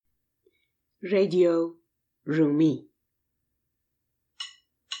Radio Rumi.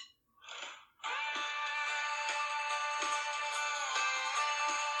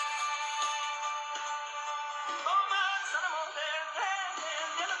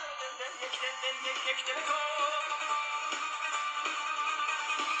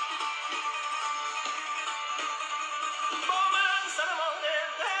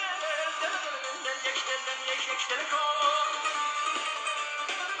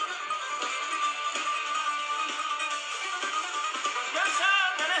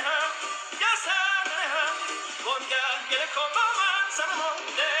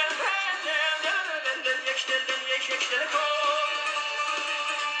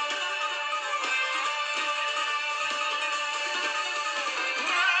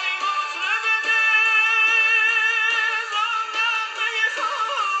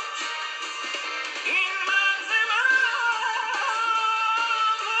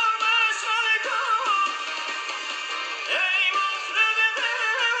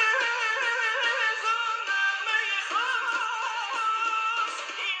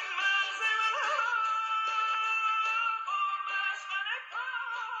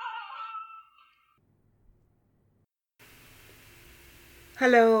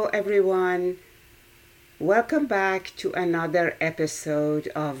 Hello everyone, welcome back to another episode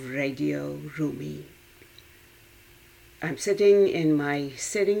of Radio Rumi. I'm sitting in my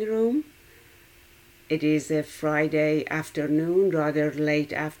sitting room. It is a Friday afternoon, rather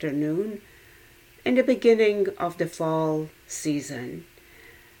late afternoon, in the beginning of the fall season,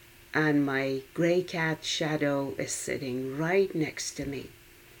 and my gray cat Shadow is sitting right next to me.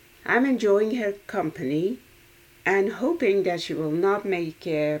 I'm enjoying her company and hoping that she will not make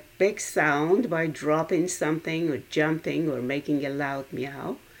a big sound by dropping something or jumping or making a loud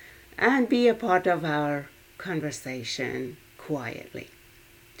meow, and be a part of our conversation quietly.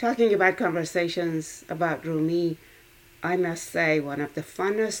 Talking about conversations about Rumi, I must say one of the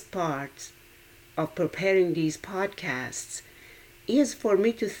funnest parts of preparing these podcasts is for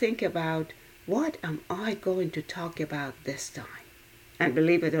me to think about what am I going to talk about this time. And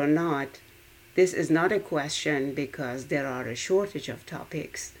believe it or not, this is not a question because there are a shortage of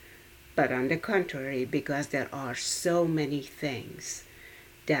topics, but on the contrary, because there are so many things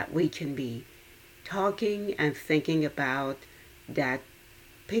that we can be talking and thinking about that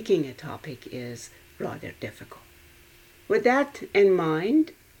picking a topic is rather difficult. With that in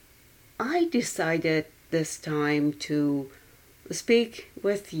mind, I decided this time to speak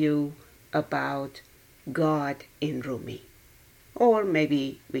with you about God in Rumi. Or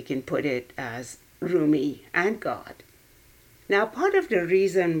maybe we can put it as Rumi and God. Now, part of the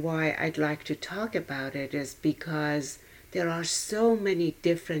reason why I'd like to talk about it is because there are so many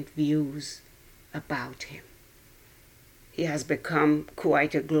different views about him. He has become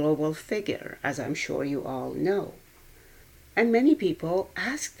quite a global figure, as I'm sure you all know. And many people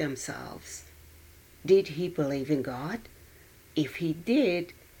ask themselves, did he believe in God? If he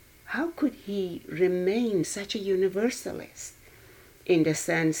did, how could he remain such a universalist? In the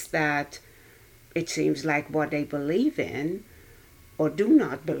sense that it seems like what they believe in or do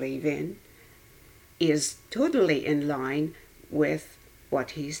not believe in is totally in line with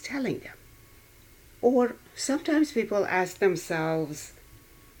what he's telling them. Or sometimes people ask themselves,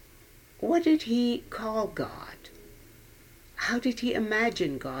 what did he call God? How did he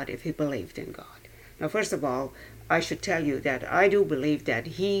imagine God if he believed in God? Now, first of all, I should tell you that I do believe that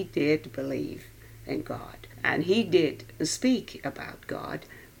he did believe in God. And he did speak about God,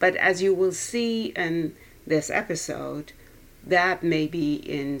 but as you will see in this episode, that may be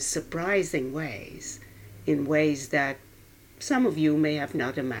in surprising ways, in ways that some of you may have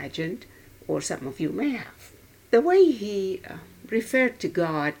not imagined, or some of you may have. The way he referred to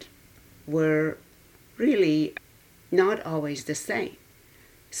God were really not always the same.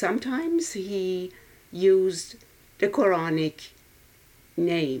 Sometimes he used the Quranic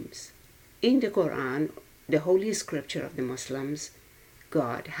names. In the Quran, the Holy Scripture of the Muslims,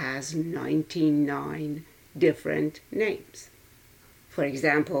 God has 99 different names. For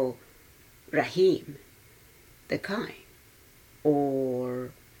example, Rahim, the kind,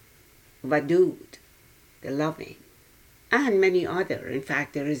 or Wadud, the loving, and many other. In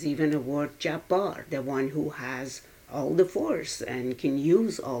fact, there is even a word Jabbar, the one who has all the force and can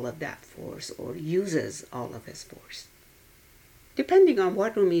use all of that force or uses all of his force. Depending on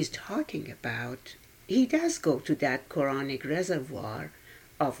what Rumi is talking about, he does go to that Quranic reservoir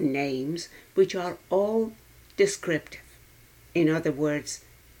of names which are all descriptive. In other words,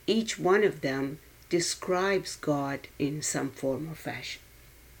 each one of them describes God in some form or fashion.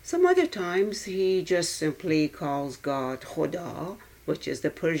 Some other times he just simply calls God Khuda which is the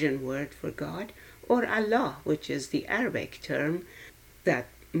Persian word for God, or Allah, which is the Arabic term that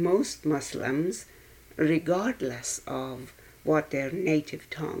most Muslims, regardless of what their native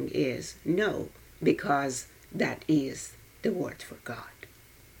tongue is, know, because that is the word for God.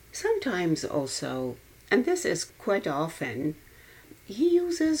 Sometimes also, and this is quite often, he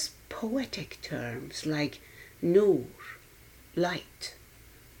uses poetic terms like nur, light,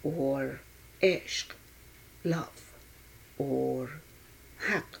 or ishq, love, or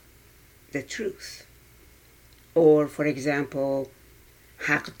haq, the truth, or, for example,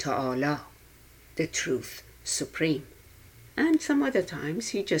 haq ta'ala, the truth supreme. And some other times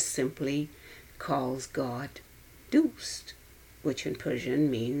he just simply calls God Dost, which in Persian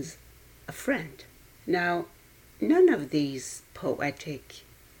means a friend. Now, none of these poetic,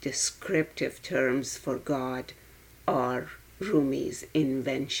 descriptive terms for God are Rumi's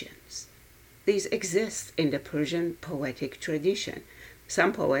inventions. These exist in the Persian poetic tradition.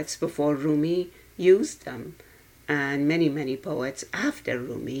 Some poets before Rumi used them, and many poets after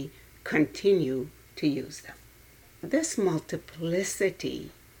Rumi continue to use them. This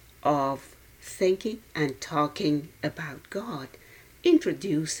multiplicity of thinking and talking about God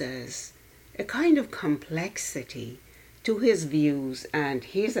introduces a kind of complexity to his views and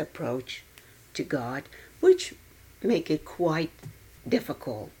his approach to God, which make it quite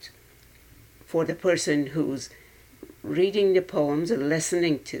difficult for the person who's reading the poems and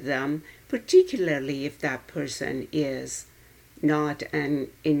listening to them, particularly if that person is not an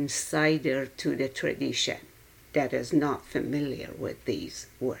insider to the tradition, that is not familiar with these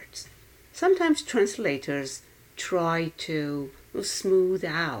words. Sometimes translators try to smooth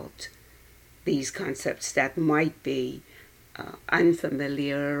out these concepts that might be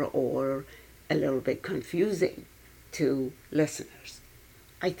unfamiliar or a little bit confusing to listeners.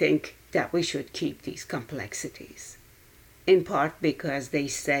 I think that we should keep these complexities, in part because they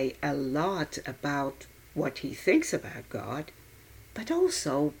say a lot about what he thinks about God, but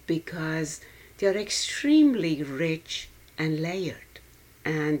also because they're extremely rich and layered.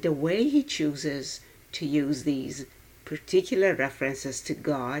 And the way he chooses to use these particular references to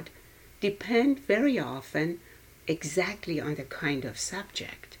God depend very often exactly on the kind of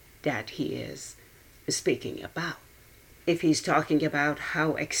subject that he is speaking about. If he's talking about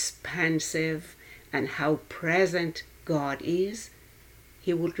how expansive and how present God is,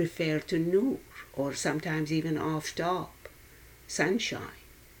 he would refer to Nur, or sometimes even Aftab, sunshine.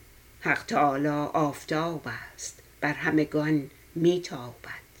 Haq Ta'ala Aftab ast, bar hamegان میتابد.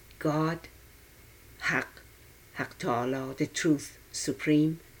 God, Haq Ta'ala, the truth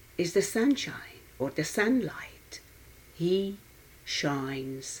supreme, is the sunshine or the sunlight. He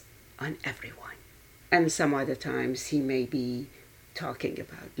shines on everyone. And some other times he may be talking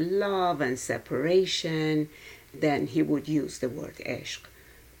about love and separation. Then he would use the word ishq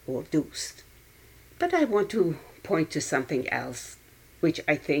or dost. But I want to point to something else, which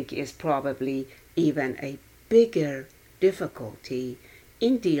I think is probably even a bigger difficulty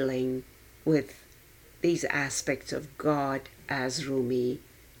in dealing with these aspects of God as Rumi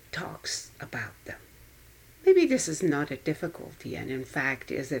talks about them. Maybe this is not a difficulty, and in fact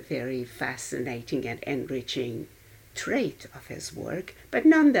is a very fascinating and enriching trait of his work, but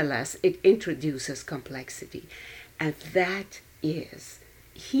nonetheless it introduces complexity. And that is,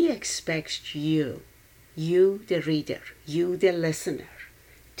 he expects you the reader, you the listener,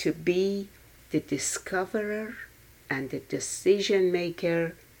 to be the discoverer and the decision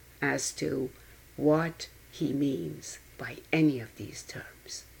maker as to what he means by any of these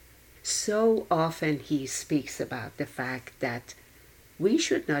terms. So often he speaks about the fact that we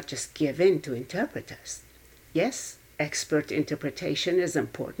should not just give in to interpreters. Yes, expert interpretation is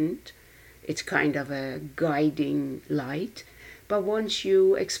important. It's kind of a guiding light. But once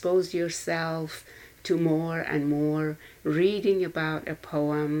you expose yourself to more and more reading about a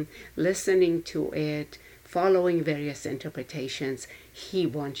poem, listening to it, following various interpretations, he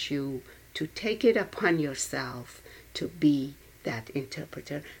wants you to take it upon yourself to be that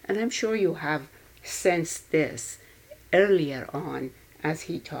interpreter. And I'm sure you have sensed this earlier on as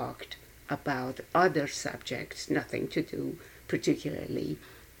he talked about other subjects, nothing to do particularly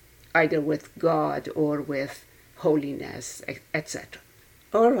either with God or with holiness, etc.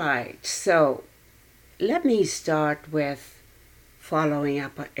 All right, so let me start with following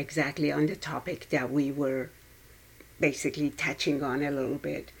up exactly on the topic that we were basically touching on a little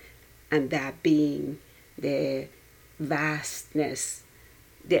bit, and that being the vastness,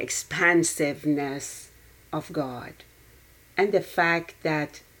 the expansiveness of God, and the fact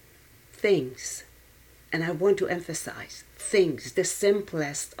that things, and I want to emphasize things, the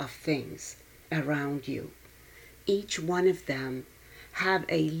simplest of things around you, each one of them have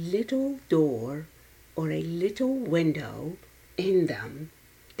a little door or a little window in them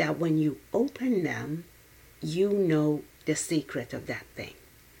that when you open them, you know the secret of that thing.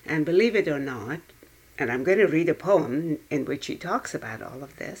 And believe it or not, and I'm going to read a poem in which he talks about all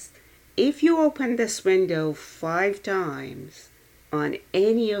of this, if you open this window 5 times on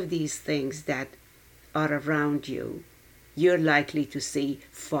any of these things that are around you, you're likely to see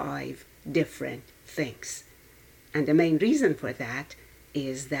 5 different things. And the main reason for that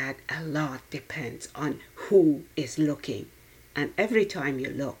is that a lot depends on who is looking. And every time you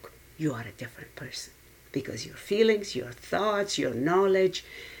look, you are a different person. Because your feelings, your thoughts, your knowledge,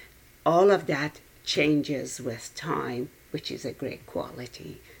 all of that changes with time, which is a great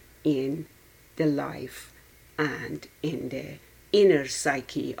quality in the life and in the inner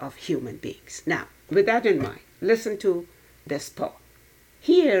psyche of human beings. Now, with that in mind, listen to this poem.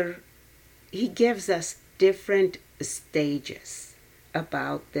 Here, he gives us different stages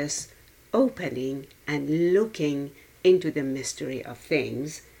about this opening and looking into the mystery of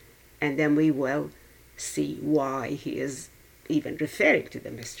things, and then we will see why he is even referring to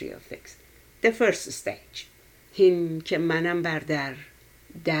the mystery of things. The first stage. هین که منم بر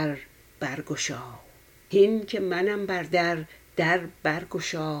در برگشا. هین که منم بر در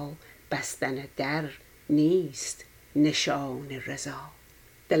برگشا. بستن در نیست نشان رضا.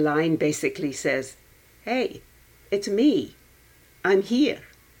 The line basically says, hey, it's me. I'm here.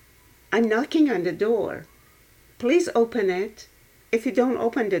 I'm knocking on the door. Please open it. If you don't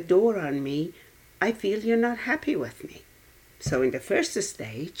open the door on me, I feel you're not happy with me. So in the first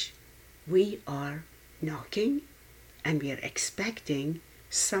stage, we are knocking and we are expecting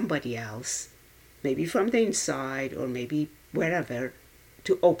somebody else, maybe from the inside or maybe wherever,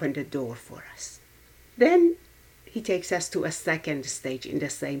 to open the door for us. Then he takes us to a second stage in the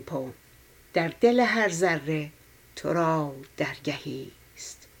same poem. در دل هر ذره تو را درگهی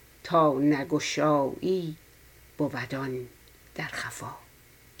است تا نگشایی بود آن در خفا.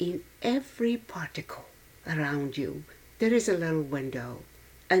 In every particle around you, there is a little window.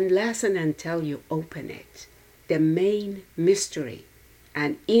 Unless and until you open it, the main mystery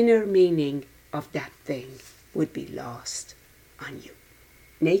and inner meaning of that thing would be lost on you.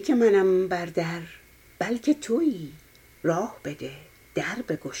 نه که منم بر در بلکه تویی راه بده در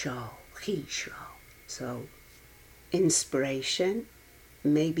بگشا خویش را. So inspiration,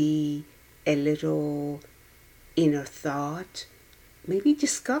 maybe a little inner thought, maybe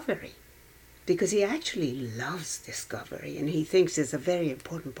discovery, because he actually loves discovery and he thinks it's a very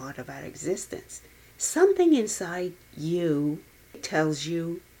important part of our existence. Something inside you tells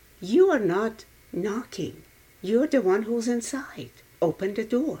you you are not knocking. You're the one who's inside. Open the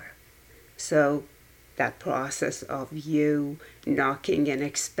door. So that process of you knocking and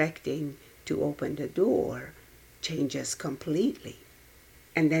expecting to open the door changes completely.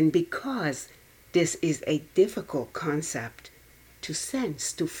 And then because this is a difficult concept to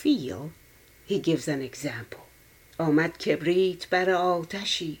sense, to feel, he gives an example. آمد کبریت بر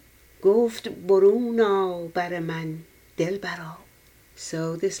آتشی گفت برون آ بر من دلبرا.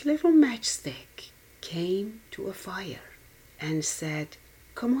 So this little matchstick came to a fire and said,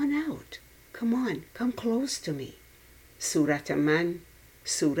 come on out, come close to me. صورت من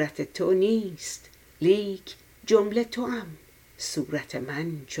صورت تو نیست لیک جمله توام صورت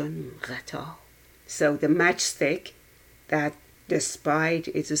من چون غطا. So the matchstick, that despite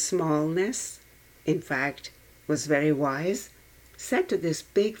its smallness, in fact, was very wise, said to this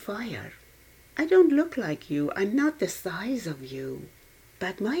big fire, I don't look like you, I'm not the size of you,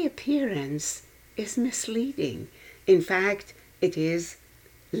 but my appearance is misleading. In fact, it is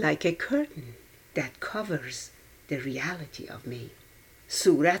like a curtain that covers the reality of me.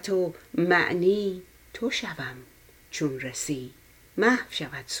 صورت و معنی تو شوم چون رسی محو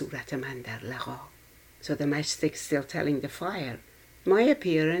شود صورت من در لقا. So the matchstick is still telling the fire, my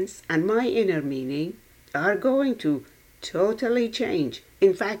appearance and my inner meaning are going to totally change.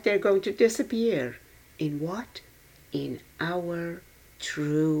 In fact, they're going to disappear. In what? In our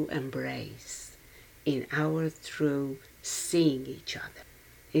true embrace. In our true seeing each other.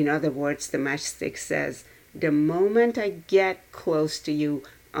 In other words, the matchstick says, the moment I get close to you,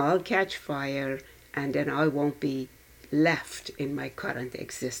 I'll catch fire and then I won't be left in my current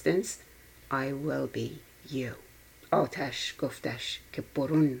existence. I will be you. آتش گفتش که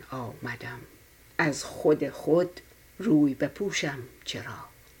برون آمدم از خود روی بپوشم چرا.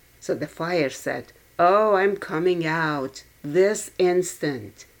 So the fire said, oh, I'm coming out this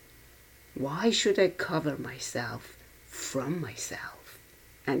instant. Why should I cover myself from myself?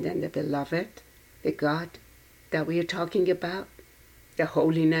 And then the beloved, the God that we are talking about, the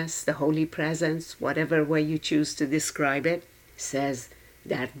holiness, the holy presence, whatever way you choose to describe it, says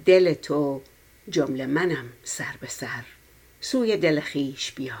در دل تو جمله منم سر به سر سوی دل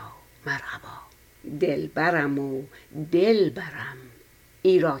خویش بیا مرحبا دل برم و دل برم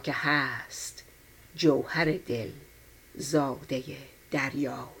ایرا که هست جوهر دل زاده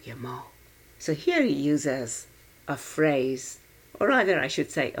دریای ما. So here he uses a phrase, or rather I should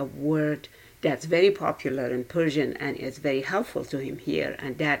say a word that's very popular in Persian and is very helpful to him here,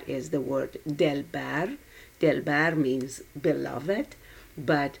 and that is the word delbar. Delbar means beloved,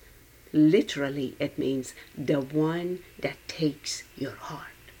 but literally it means the one that takes your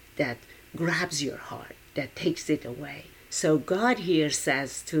heart, that grabs your heart, that takes it away. So God here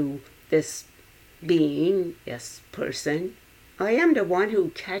says to this being, this person, I am the one who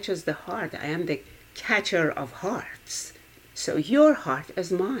catches the heart. I am the catcher of hearts. So your heart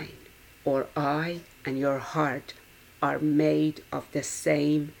is mine, or I and your heart are made of the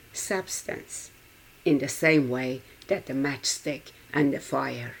same substance, in the same way that the matchstick and the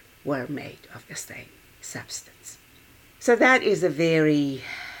fire were made of the same substance. So that is a very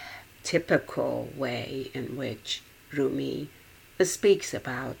typical way in which Rumi speaks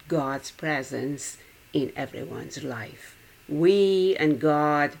about God's presence in everyone's life. We and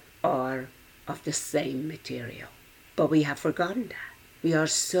God are of the same material, but we have forgotten that. We are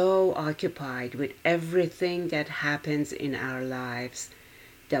so occupied with everything that happens in our lives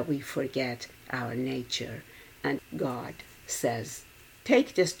that we forget our nature. And God says,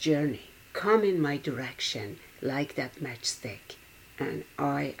 take this journey, come in my direction like that matchstick, and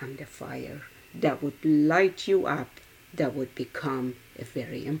I am the fire that would light you up, that would become a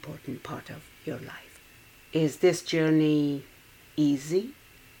very important part of your life. Is this journey easy?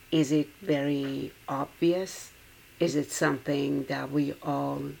 Is it very obvious? Is it something that we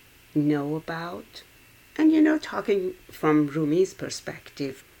all know about? And talking from Rumi's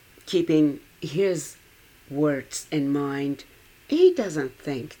perspective, keeping his words in mind, he doesn't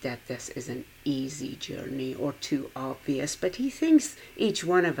think that this is an easy journey or too obvious, but he thinks each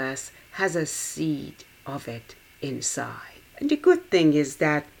one of us has a seed of it inside. And the good thing is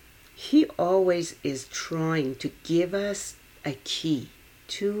that he always is trying to give us a key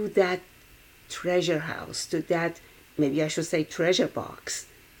to that treasure house, to that, maybe I should say treasure box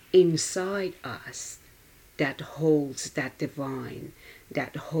inside us that holds that divine,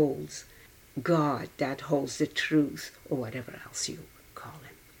 that holds God, that holds the truth, or whatever else you call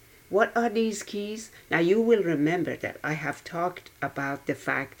him. What are these keys? Now you will remember that I have talked about the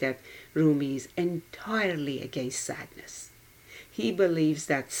fact that Rumi is entirely against sadness. He believes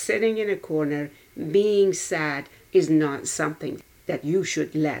that sitting in a corner, being sad, is not something that you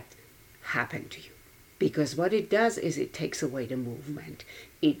should let happen to you. Because what it does is it takes away the movement.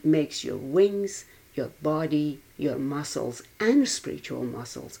 It makes your wings, your body, your muscles, and spiritual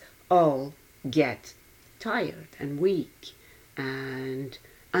muscles all get tired and weak and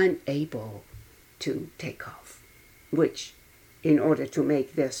unable to take off. Which, in order to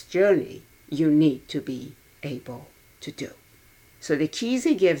make this journey, you need to be able to do. So the keys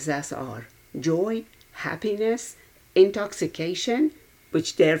he gives us are joy, happiness, intoxication,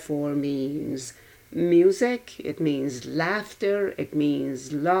 which therefore means music, it means laughter, it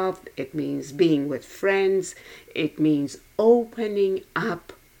means love, it means being with friends, it means opening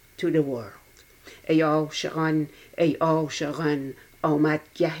up to the world. ای عاشقان آمد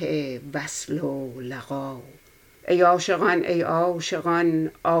گه وصل و لقا. ای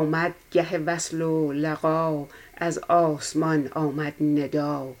عاشقان آمد گه وصل و لقا. از آسمان آمد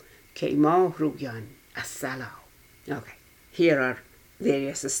ندا که ماه رویان الصلا. Okay, here are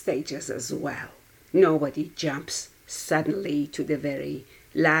various stages as well. Nobody jumps suddenly to the very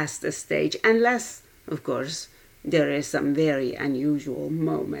last stage, unless, of course, there is some very unusual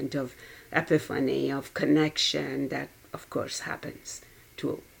moment of epiphany, of connection that, of course, happens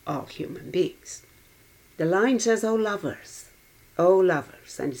to all human beings. The line says, oh lovers,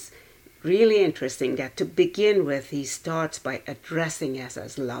 and it's really interesting that to begin with, he starts by addressing us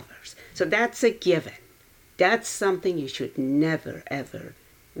as lovers. So that's a given. That's something you should never, ever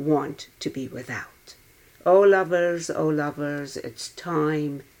want to be without. Oh lovers, it's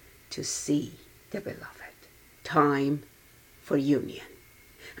time to see the beloved. Time for union.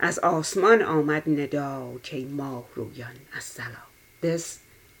 از آسمان آمد ندا که ماه رویان الصلا. This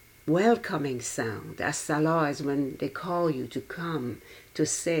welcoming sound, as-salah, is when they call you to come, to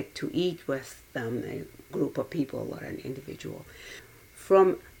sit, to eat with them, a group of people or an individual.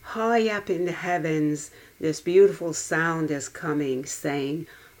 From high up in the heavens, this beautiful sound is coming, saying,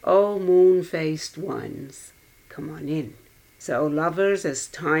 "Oh, moon-faced ones, come on in." So, lovers, it's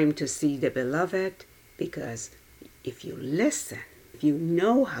time to see the beloved, because if you listen, if you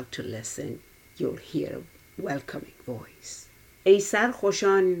know how to listen, you'll hear a welcoming voice. ای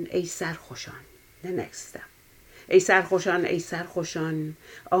سرخوشان ای سرخوشان. The next step. ای سرخوشان ای سرخوشان،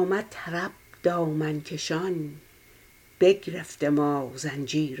 آمد طرب دامن کشان، بگرفته ما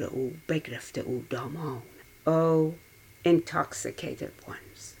زنجیر او، بگرفته او دامان. Oh, intoxicated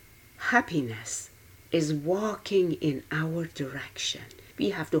ones. Happiness is walking in our direction. We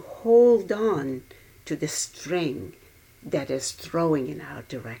have to hold on to the string that is throwing in our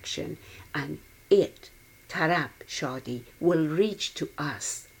direction, and it, tarab, shadi, will reach to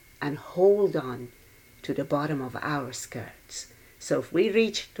us and hold on to the bottom of our skirts. So if we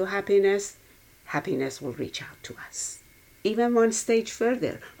reach to happiness, happiness will reach out to us. Even one stage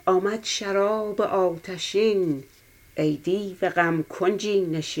further. آمد شراب آتشین، ای دیو غم کنجی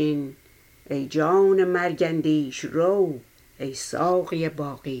نشین، ای جان مرگندیش رو، ای ساقی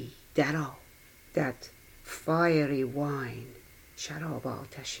باقی درآ. That fiery wine, شراب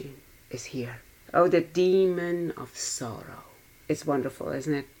آتشین, is here. Oh, the demon of sorrow. It's wonderful,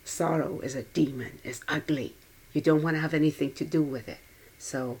 isn't it? Sorrow is a demon, it's ugly. You don't want to have anything to do with it.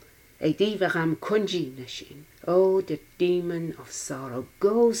 So, ای دیو غم کنجی نشین. Oh, the demon of sorrow,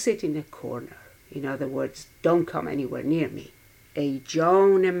 go sit in a corner. In other words, don't come anywhere near me. ای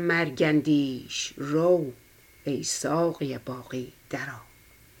جان مرگندیش رو، ای ساقی باقی درآ.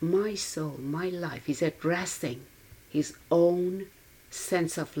 My soul, my life, he's addressing his own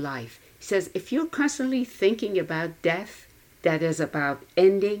sense of life. He says, if you're constantly thinking about death, that is about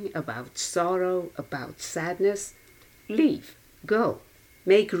ending, about sorrow, about sadness, leave, go.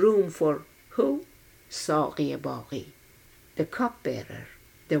 Make room for who? Saqi Baqi, the cupbearer,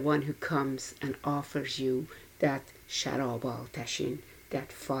 the one who comes and offers you that sharab al-tashin,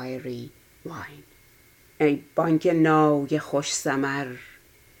 that fiery wine. ای بانگ نای خوش ثمر،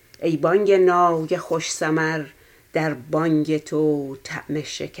 ای بانگ نای خوش ثمر، در بانگ تو طعم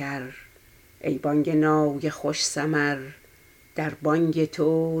شکر. ای بانگ نای خوش ثمر، در بانگ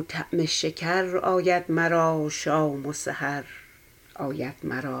تو طعم شکر، آید مرا شام و سحر، آید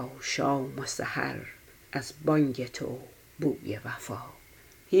مرا شام و سحر، از بانگ تو بوی وفا.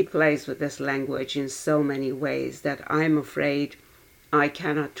 He plays with this language in so many ways that I'm afraid I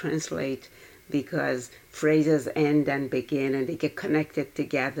cannot translate, because phrases end and begin and they get connected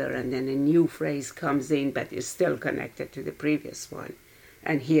together, and then a new phrase comes in but is still connected to the previous one.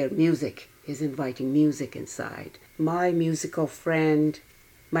 And here music is inviting music inside. My musical friend,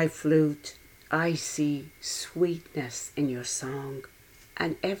 my flute, I see sweetness in your song.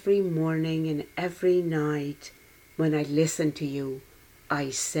 And every morning and every night when I listen to you, I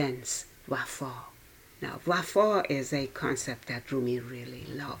sense wafa. Now, wafa is a concept that Rumi really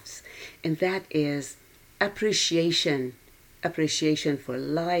loves, and that is appreciation. Appreciation for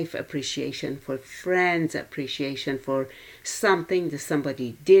life, appreciation for friends, appreciation for something that somebody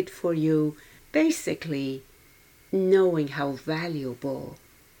did for you. Basically, knowing how valuable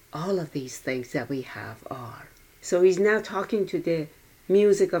all of these things that we have are. So he's now talking to the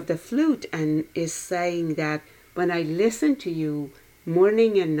music of the flute and is saying that when I listen to you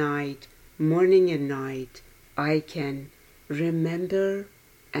morning and night, I can remember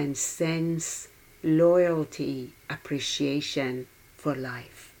and sense loyalty, appreciation for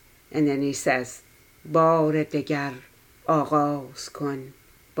life. And then he says, بار دگر آغاز کن،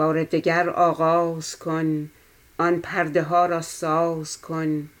 بار دگر آغاز کن، آن پرده ها را ساز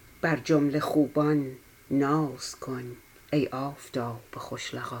کن، بر جمله خوبان ناز کن، ای آفتاب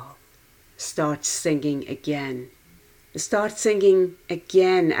خوش لقا. Start singing again. Start singing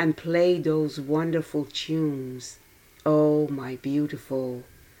again and play those wonderful tunes. Oh, my beautiful,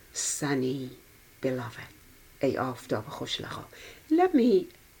 sunny beloved. ای آفتاب خوش لقا. Let me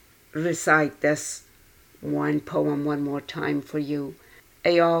recite this one poem one more time for you.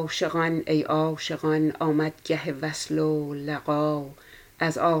 ای عاشقان آمد گه وصل و لقا،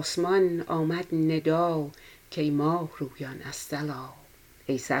 از آسمان آمد ندا که ماه رویان از صلا.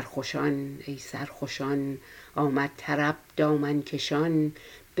 ای سرخوشان آمد طرب دامن کشان،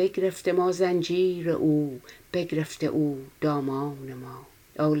 بگرفته ما زنجیر او، بگرفته او دامان ما.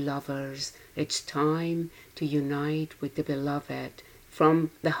 Oh lovers, it's time to unite with the beloved.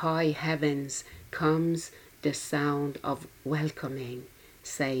 From the high heavens comes the sound of welcoming,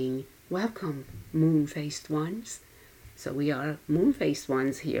 saying, welcome, moon-faced ones. So we are moon-faced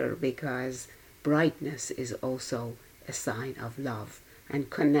ones here because brightness is also a sign of love and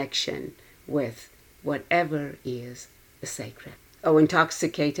connection with whatever is the sacred. Oh,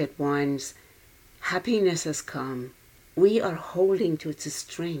 intoxicated ones, happiness has come. We are holding to its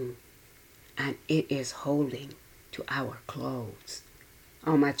string, and it is holding to our clothes.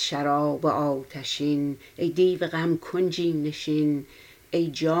 آمد شراب آتشین، ای دیو غم کنجی نشین،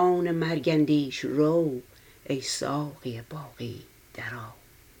 ای جان مرگندیش رو، ای ساقی باقی درآ.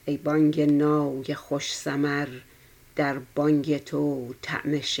 ای بانگ نای خوش ثمر، در بانگ تو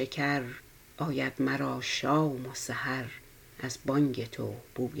طعم شکر، آید مرا شام و سحر، از بانگ تو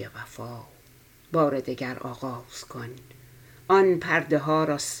بوی وفا. بار دگر آغاز کن، آن پرده ها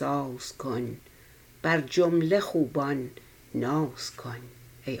را ساز کن، بر جمله خوبان ناز کن،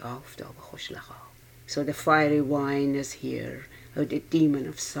 ای آفتاب خوش لقا. So the fiery wine is here, oh the demon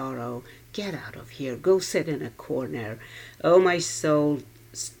of sorrow, get out of here, go sit in a corner. Oh my soul,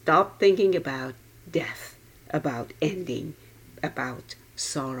 stop thinking about death, about ending, about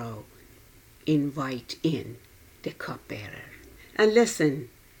sorrow. Invite in the cupbearer and listen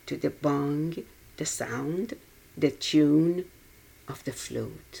to the bong, the sound, the tune of the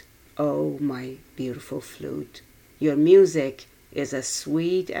flute. Oh, my beautiful flute, your music is as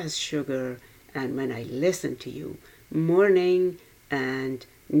sweet as sugar, and when I listen to you, morning and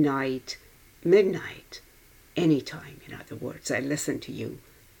night, midnight, anytime, in other words, I listen to you,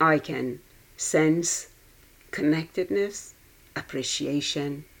 I can sense connectedness,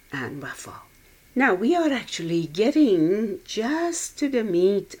 appreciation, and wafa. Now, we are actually getting just to the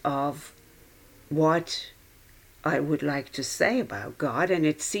meat of what I would like to say about God, and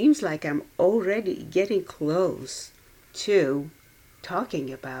it seems like I'm already getting close to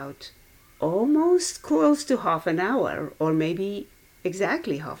talking about almost close to half an hour, or maybe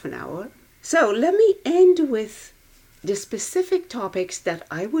exactly half an hour. So let me end with the specific topics that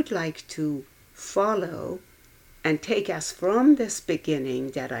I would like to follow and take us from this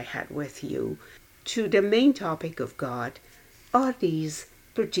beginning that I had with you to the main topic of God are these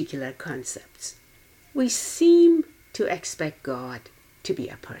particular concepts. We seem to expect God to be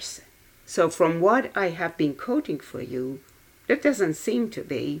a person. So from what I have been quoting for you, that doesn't seem to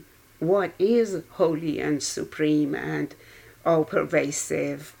be what is holy and supreme and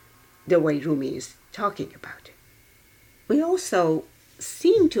all-pervasive the way Rumi is talking about it. We also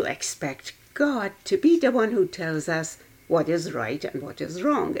seem to expect God to be the one who tells us what is right and what is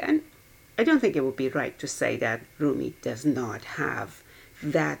wrong. And I don't think it would be right to say that Rumi does not have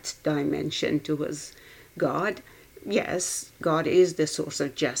that dimension to his God. Yes, God is the source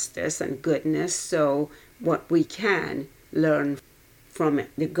of justice and goodness, so what we can learn from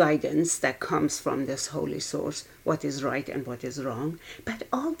the guidance that comes from this holy source, what is right and what is wrong. But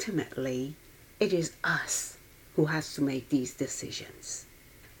ultimately, it is us who has to make these decisions.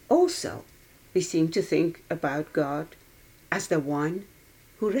 Also, we seem to think about God as the one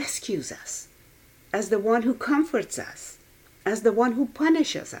who rescues us, as the one who comforts us, as the one who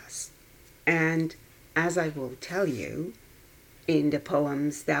punishes us. And as I will tell you in the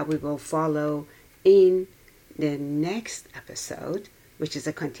poems that we will follow in the next episode, which is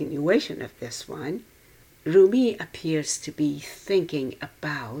a continuation of this one, Rumi appears to be thinking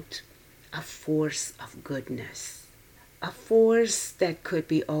about a force of goodness, a force that could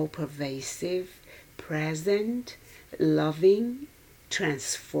be all-pervasive, present, loving,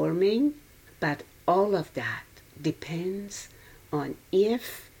 transforming, but all of that depends on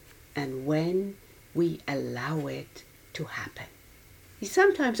if and when we allow it to happen. He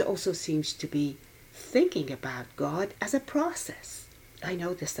sometimes also seems to be thinking about God as a process. I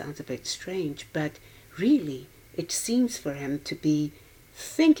know this sounds a bit strange, but really it seems for him to be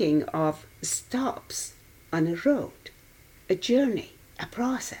thinking of stops on a road, a journey, a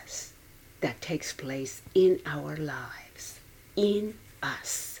process that takes place in our lives, in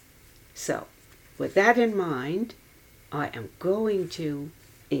us. So, with that in mind, I am going to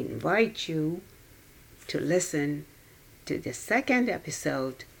invite you to listen to the second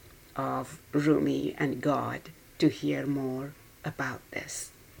episode of Rumi and God to hear more about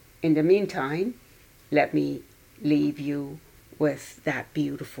this. In the meantime, let me leave you with that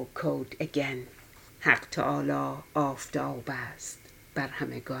beautiful quote again. حق تعالی آفتاب است بر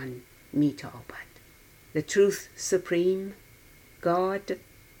همگان میتابد. The truth supreme, God,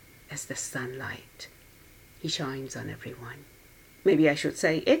 is the sunlight. He shines on everyone. Maybe I should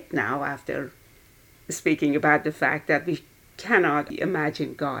say it now after speaking about the fact that we cannot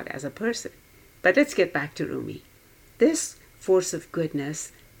imagine God as a person. But let's get back to Rumi. This force of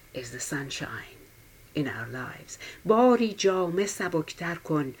goodness is the sunshine in our lives. باری جام سبکتر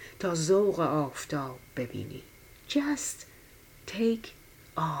کن تا ذوق آفتاب ببینی. Just take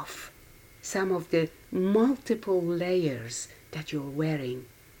off some of the multiple layers that you're wearing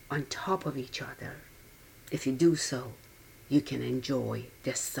on top of each other. If you do so, you can enjoy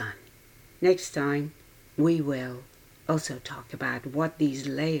the sun. Next time, we will also talk about what these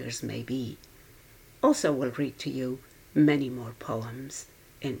layers may be. Also, we'll read to you many more poems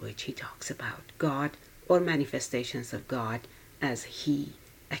in which he talks about God or manifestations of God as he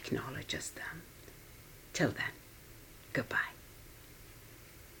acknowledges them. Till then, goodbye.